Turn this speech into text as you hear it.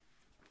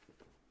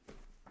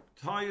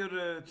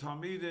Tayere,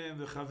 Talmidim,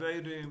 the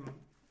Chaverim,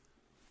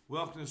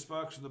 welcome to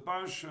Sparks in the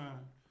Parsha,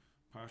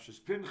 Parshas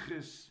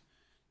Pinchas.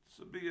 This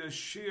will be a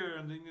shir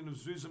in the union of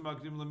Zrizim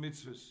Magdim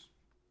LaMitzvahs.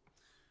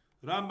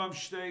 Rambam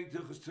steht,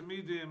 Hilchas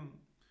Talmidim,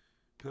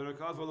 Perek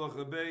Alf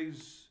Halacha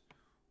Beis,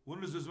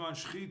 when is the Zman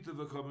Shchita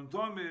v'Korban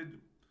Tamid?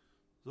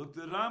 So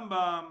the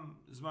Rambam,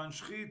 Zman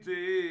Shchita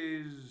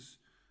is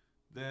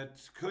that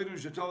Kodim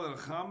Shetal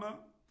Erchama,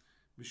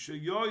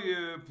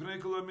 Mishayoye Pnei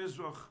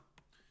Mizrach,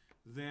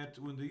 that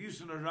when the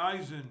Yisrael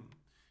horizon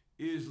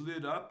is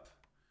lit up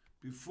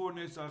before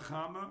Netzach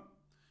Chama,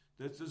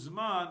 that's the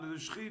Zman, the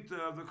Shechita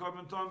of the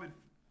Korban Tamid.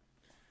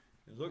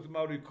 And look at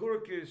Mauri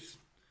Kurkis,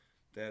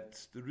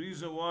 that the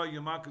reason why you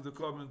mark the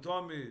Korban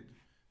Tamid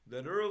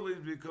that early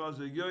is because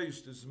the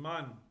Yois, the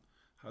Zman,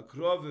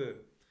 Hakrove,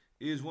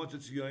 is once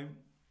it's Yom,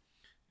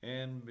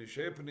 and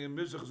B'Shepani and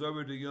Mizrach is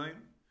over the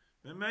Yom,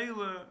 and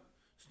Meila,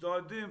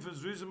 Stardim for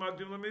Zrizim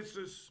Magdim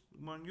LaMitzvahs,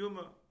 Man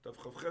Yuma, Tav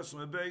Chavches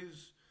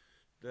Mebeis,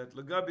 that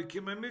Lagabi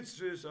Kimei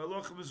Mitzvahs,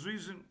 Halachim is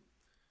reason,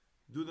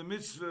 do the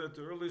mitzvah at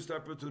the earliest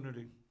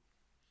opportunity.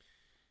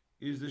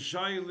 Is the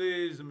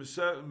Shailis, the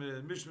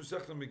Mishnah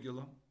Masechta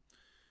Megillah,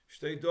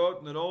 steht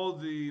dort that all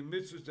the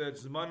mitzvahs that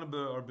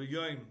Zmanaba are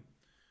b'yom,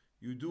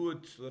 you do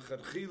it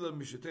L'chadchila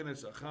Mishatei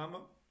Netzach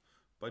Chama,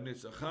 by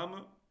Netzach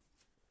Chama,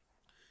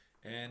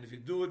 and if you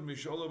do it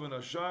Mishalom and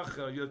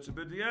Ashachar, Yotze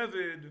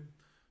B'diavad,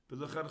 but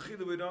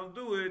L'chadchila we don't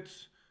do it,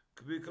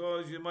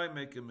 because you might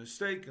make a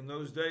mistake. In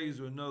those days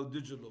there were no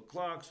digital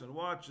clocks and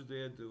watches. They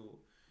had to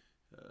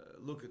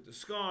look at the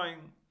sky.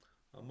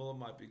 It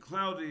might be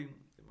cloudy.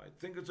 They might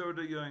think it's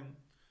already young.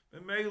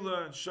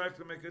 Mela and Shaykh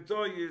to make a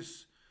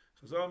toyis.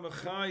 Chazal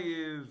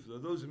Mechayiv,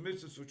 those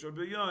mitzvahs which are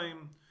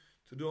b'yom,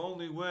 to do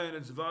only when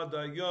it's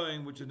Vaday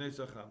Yom, which is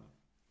Netzach Chama.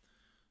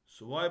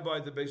 So why by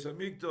the Beis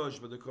Hamikdash,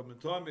 by the Korban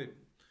Tamid,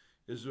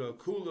 is there a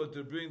kula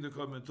to bring the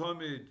Korban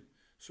Tamid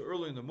so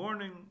early in the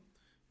morning?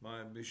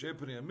 My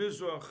B'Shepani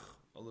HaMizrach,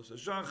 Allah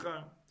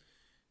Shachar,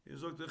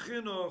 is like the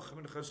Chinuch,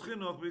 Minchas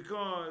Chinuch,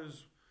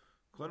 because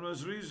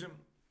Kohanim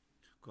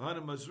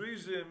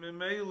Mazrizim, in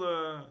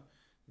Meila,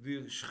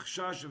 the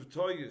Chash of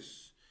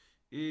Toyis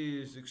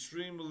is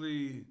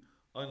extremely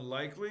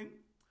unlikely.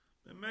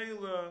 In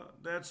Meila,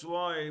 that's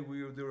why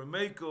they were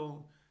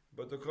Mekel,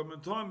 but the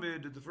Korban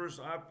Tamid, at the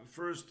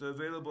first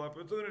available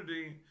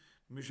opportunity,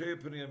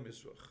 B'Shepani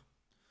HaMizrach.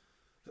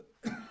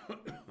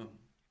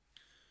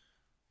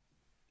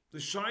 The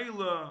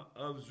Shaila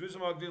of Zrizim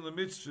Magdim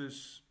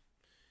LaMitzvahs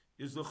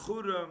is the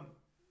Chura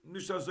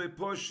Nishazay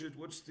Poshit.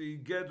 What's the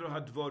Gedra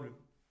Hadvarim?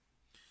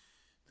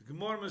 The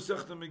Gemara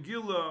Masechta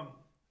Megillah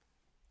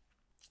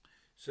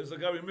says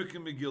Lagabi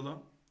Mikkim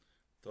Megillah.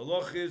 The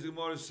Loch is, the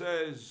Gemara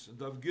says,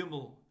 Dav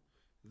Gimel,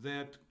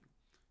 that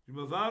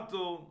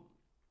Yimavato,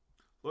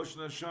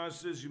 Loshen Hashar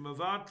says,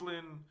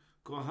 Yimavatlin,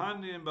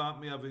 Kohanim,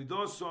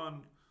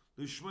 Mi'avidoson,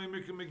 Lishmei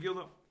Mikkim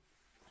Megillah.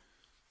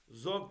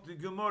 Zog the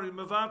Gemara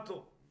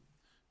Yimavato.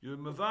 You're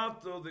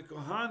mevatel the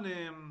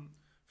Kohanim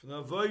from the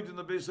Avoid in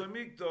the Beis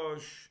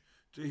Hamikdash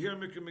to hear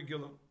Mikra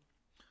Megillah.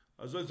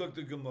 As I talk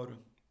the Gemara.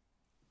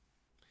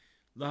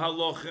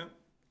 Lahaloche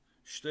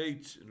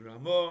states in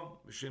Ramah,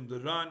 B'Shem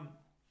Duran,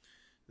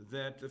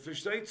 that the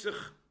versteht sich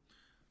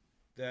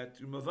that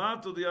you're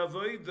mevatel the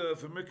Avoid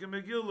for Mikra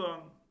Megillah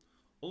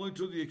only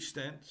to the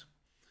extent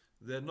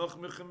that noch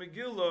Mikra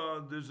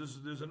Megillah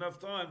there's enough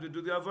time to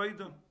do the Avoid.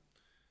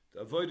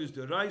 The Avoid is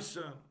the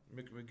Raisa,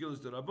 Mikra Megillah is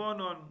the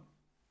Rabbanon.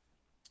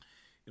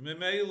 In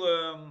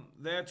Memela,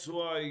 that's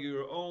why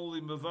you're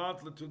only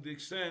mevatla to the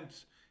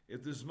extent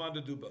if there's man to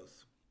do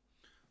both.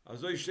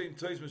 As I say in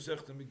Teis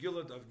Masechta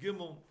Megillah Av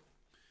Gimel,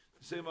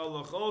 the same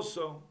Allah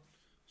also,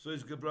 so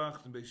is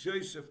gebracht in Beis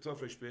Yosef,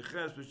 Tafresh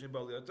Beches, B'Shem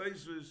Bali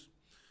Ataysis,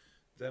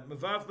 that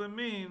mevatla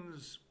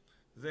means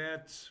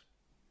that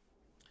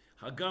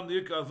Hagam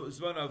the Yikav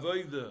Zman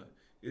Avoida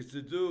is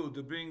to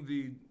bring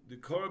the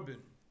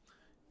korban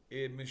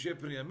in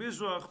Meshepri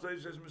HaMizrach,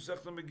 Teis says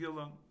Masechta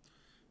Megillah.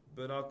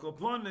 But Al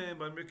Koponim,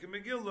 by Mikra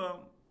Megillah,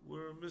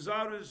 were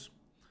Mizaris,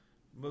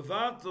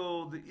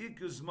 Mavatal, the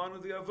Ikas, man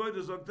of the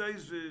Avodas,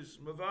 Oktesis,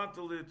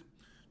 Mavatal it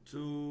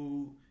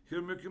to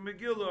hear Mikra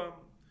Megillah,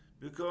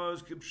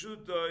 because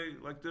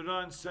Kipshutai, like the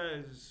Ran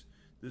says,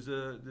 there's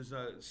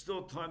a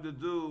still time to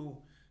do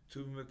to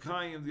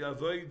Mekayim, the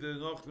Avodah,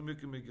 noch the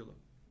Mikra Megillah.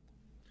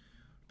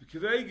 The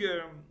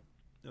Kiveger,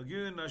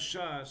 Nagir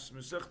Nashas,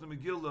 Mesechta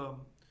Megillah,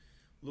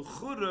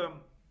 L'chura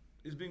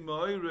is being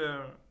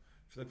Ma'orer,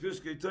 for the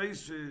Piskei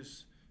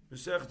Taisis,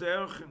 Masechta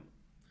Erchen,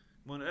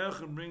 when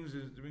Erchen brings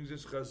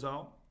this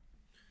Chazal,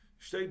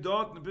 steht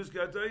dort in the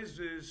Piskei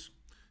Taisis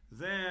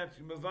that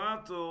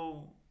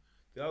Mevatel,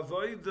 the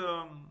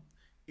Avodah,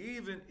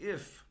 even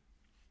if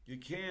you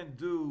can't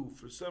do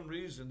for some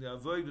reason the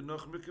Avodah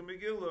noch Mikra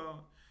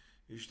Megillah,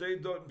 you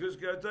steht dort in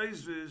Piskei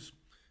Taisis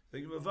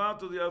that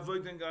Mevatel the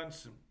Avodah in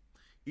Ganzen,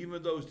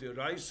 even though it's the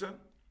Reisa,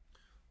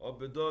 or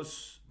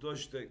bedos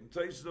steht in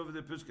Taisis over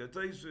the Piskei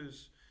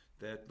Taisis,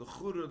 that the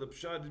chura, the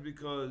pshad is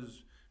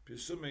because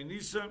Pesumei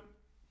Nisa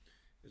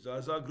is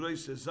Azag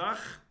Reis Zach.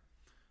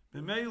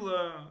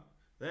 B'meila,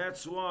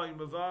 that's why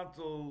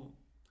Mevatel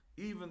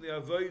even the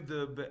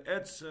avodah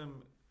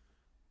be'etzem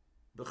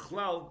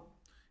bechlal,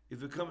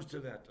 if it comes to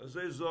that. As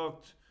they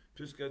zogt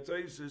Piskat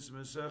Taisis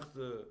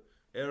Mesech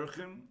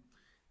Erchen,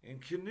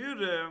 and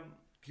Kinirem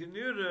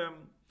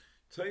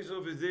Tais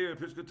over there,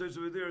 Piskat Tais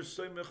over there,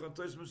 Seimech and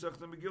Tais Mesech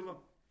Megillah.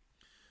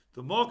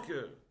 The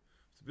Moker,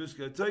 the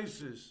Piskat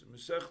Taisis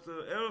Mesech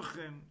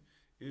Erchen,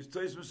 is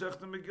Tais Mesech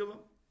Megillah.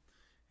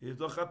 Is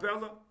the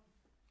Chapella.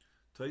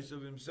 Tais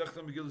of Mesech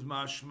Megillah is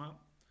Mashma,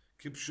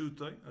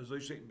 Kipshutai, as I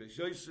say in Beis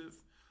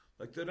Yosef,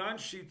 like the Ran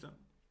Shita.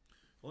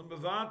 On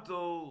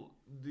Bevato,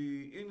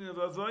 the in of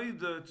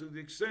Avodah to the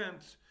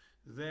extent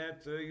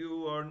that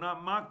you are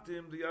not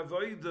maktim the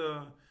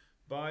Avodah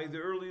by the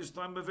earliest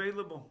time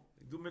available.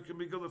 You do make a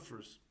Megillah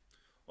first.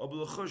 Aber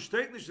l'chosh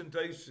technisch in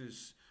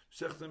Taisis,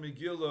 Sechta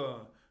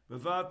Megillah,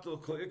 Bevato,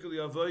 Kol Ikali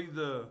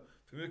Avodah,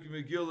 for making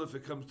Megillah if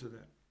it comes to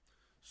that.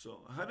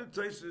 So, how did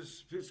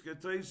Taisis, Piska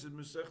Taisis,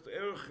 Mesechta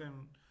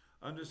Erchen,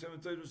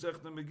 understand Taisis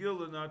Mesechta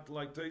Megillah, not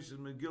like Taisis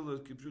Megillah,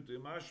 Kipshute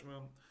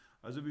Mashma,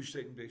 as if we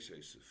state in Beis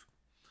Yosef.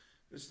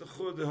 This is the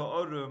Chod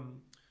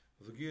HaOram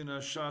of the Gina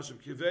Shas of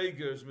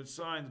Kivegers with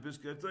signs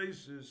Biskat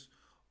Taisis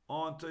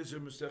on Taisis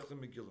Mesechta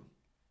Megillah.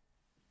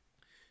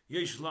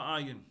 Yesh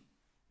la'ayin.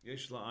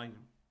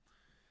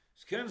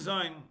 Es can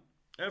sein,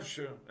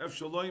 Efsher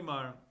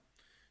Loimar,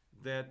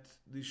 that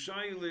the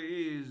Shaila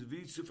is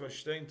wie zu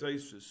verstehen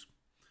Taisis.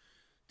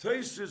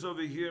 Taisis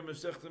over here,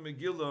 Mesechta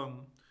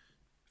Megillah,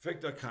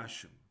 fekt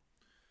Akashim.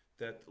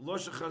 That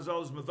Loshe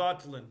Chazal is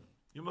Mevatlin.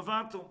 You're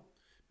Mevatel.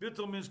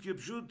 Bittel means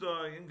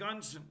Kipshuta in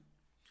Gansim.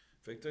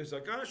 Fekt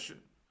Akashim.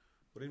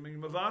 What do you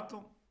mean Mevatel?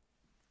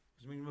 What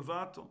does it mean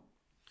Mevatel?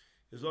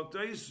 His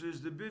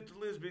Taisis, the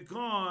Bittel is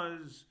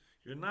because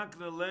you're not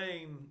going to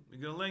lane,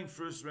 you're going to lane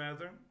first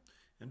rather,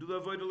 and do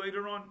the avodah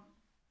later on.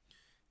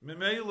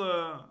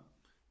 Memela,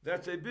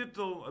 that's a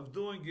bittul of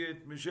doing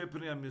it, Mishei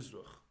Pnei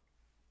HaMizrach.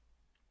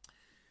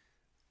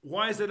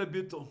 Why is that a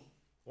bittul?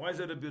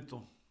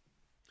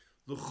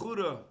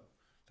 L'chura,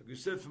 like we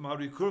said from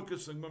Hari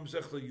Kurkus and Gmar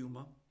Masechta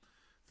Yuma,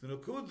 the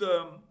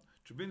Nakuda,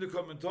 to bring the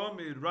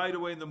Kommentami right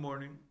away in the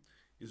morning,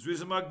 is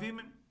Rizah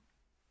Magdimin.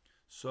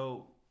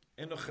 So,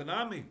 in the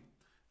Chanami,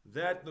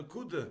 that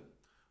Nakuda,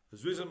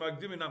 is Rizah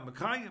Magdimin not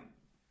Mekayim,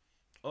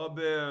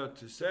 aber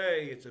to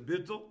say it's a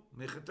bittul,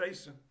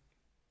 Mechataysen.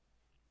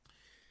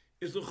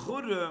 Is the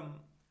Chura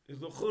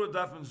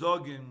dafen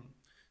sagen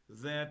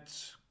that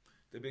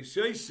the Beis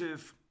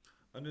Yosef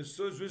and the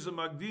Suz Rizah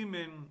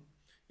Magdimin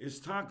is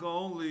taka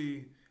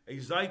only a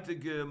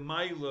zaitige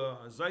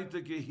maila, a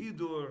zaitige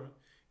hidur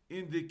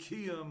in the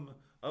kiyum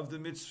of the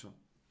mitzvah.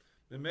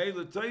 The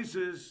maila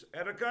taises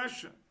at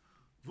Akasha.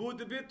 Wo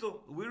the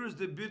bittul? Where is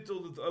the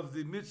bittul of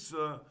the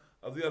mitzvah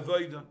of the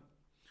avodah?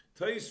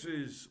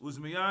 Taisvis was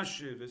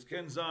miyashiv as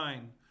ken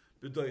zayin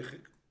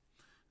b'doichik.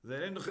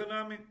 The en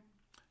chanami.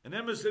 And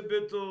emes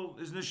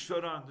bittul is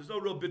nishfaran. There's no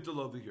real bittul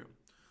over here.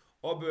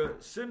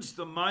 But since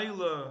the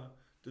maila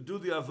to do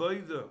the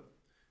avodah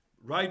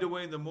right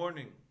away in the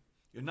morning,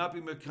 you're not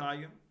being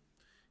mekayim.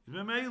 In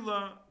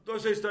Memela, don't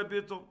say that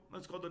bittul.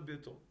 Let's call it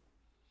bittul.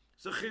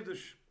 It's a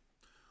chiddush.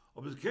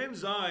 Aber es kann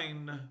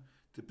sein,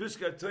 die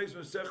Piskat Teis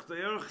Mesechta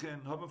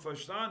Erchen haben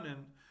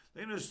verstanden,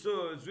 they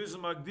understood, Rizah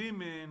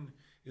Magdimin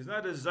is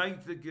not a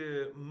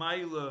zeitige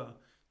Meile,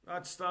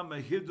 not stam a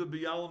hidu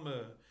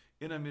b'yalma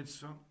in a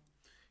mitzvah.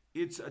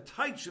 It's a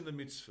taich in the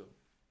mitzvah.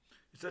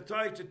 It's a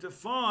taich, it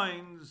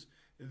defines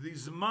the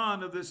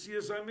zman of the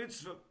CSI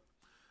mitzvah.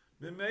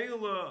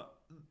 Memela,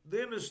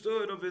 they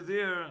understood over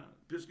there,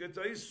 Piskat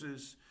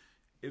Taisis,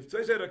 if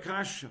Tais had a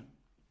kasha,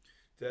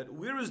 that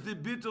where is the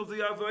bittul of the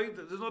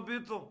avodah? There's no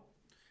bittul.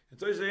 And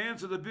Tais the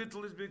answer, the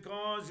bittul is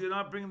because you're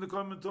not bringing the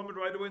korban tamid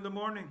right away in the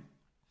morning.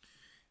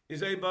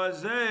 Is a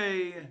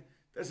bazeh,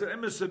 that's an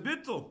emes a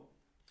bittul.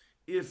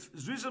 If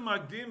Zrizah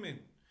Magdimin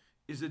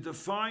is a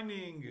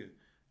defining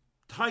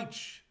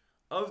taich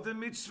of the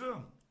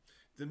mitzvah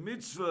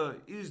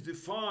is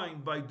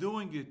defined by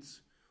doing it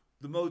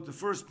the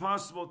first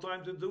possible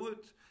time to do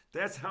it.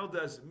 That's how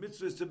the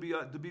mitzvah is to be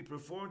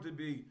performed,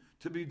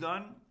 to be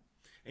done.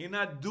 And you're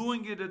not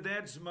doing it at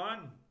that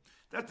zman.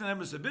 That's an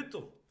emes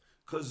bittul.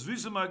 Because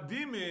Rizah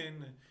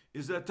Magdimin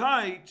is a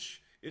taich,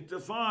 it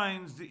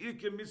defines the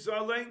ikar mitzvah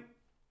alein.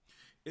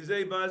 Is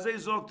a bazei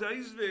zokta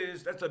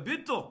izvis, that's a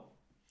bittul.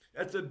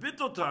 That's a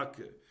bittul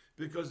take.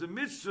 Because the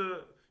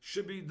mitzvah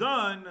should be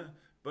done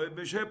by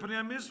Mishei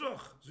Pnei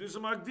HaMizrach. Rizah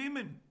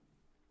Magdimin.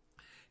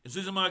 And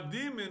Rizah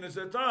Magdimin is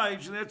a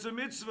taich, and that's a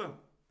mitzvah.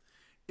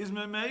 Is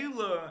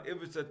memela,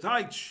 if it's a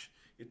taich,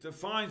 it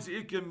defines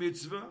the ikar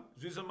mitzvah,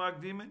 Rizah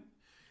Magdimin.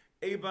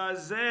 A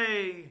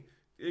bazei,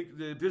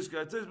 the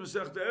Piskatis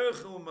Mesechta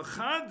Erchen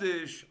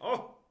Mechadish.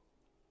 Oh,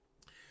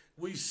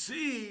 we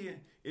see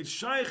it's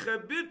shaykh a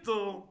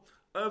bittul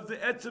of the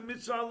etzem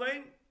mitzvah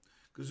alein,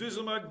 because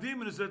Rizah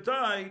Magdimin is a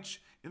taich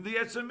in the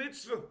etzem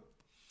mitzvah.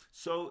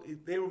 So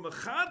they were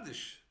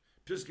mechadish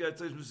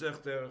Piskatis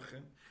Mesechta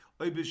Erchen.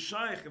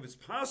 If it's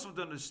possible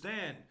to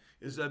understand,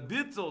 is a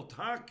bittul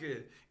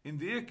take in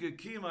the ikar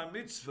kiyum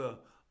mitzvah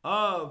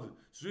of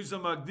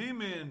Zriza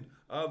Magdimin,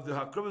 of the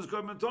Hakravas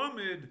Korban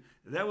Tomid,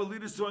 that will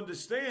lead us to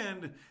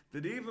understand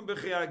that even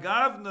B'chei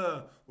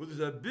Agavna, where there's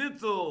a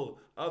bittul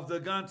of the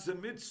ganze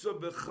mitzvah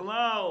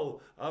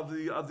bechlal, of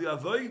the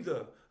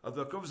avodah, of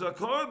the Hakravas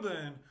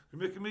Korban, you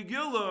make a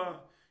Megillah,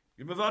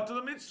 you mevatel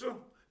the mitzvah.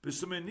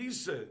 B'sumei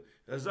Nisa,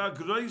 as a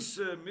gross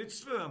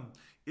mitzvah,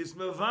 it's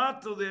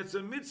mevatel, that's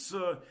a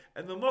mitzvah,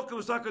 and the mokum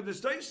is like a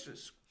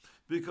distasis,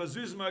 because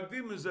Zriza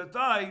Magdimin is a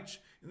taich,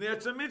 and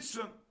that's a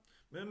mitzvah.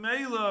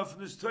 Memela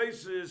from this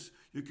traces,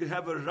 you can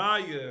have a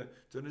raya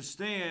to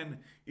understand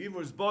even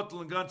when it's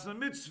bottle and gone to the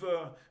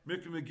mitzvah,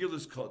 Mikra Megillah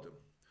is kodem.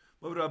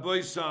 Rabbi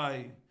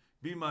Sai,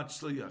 be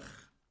matzliach.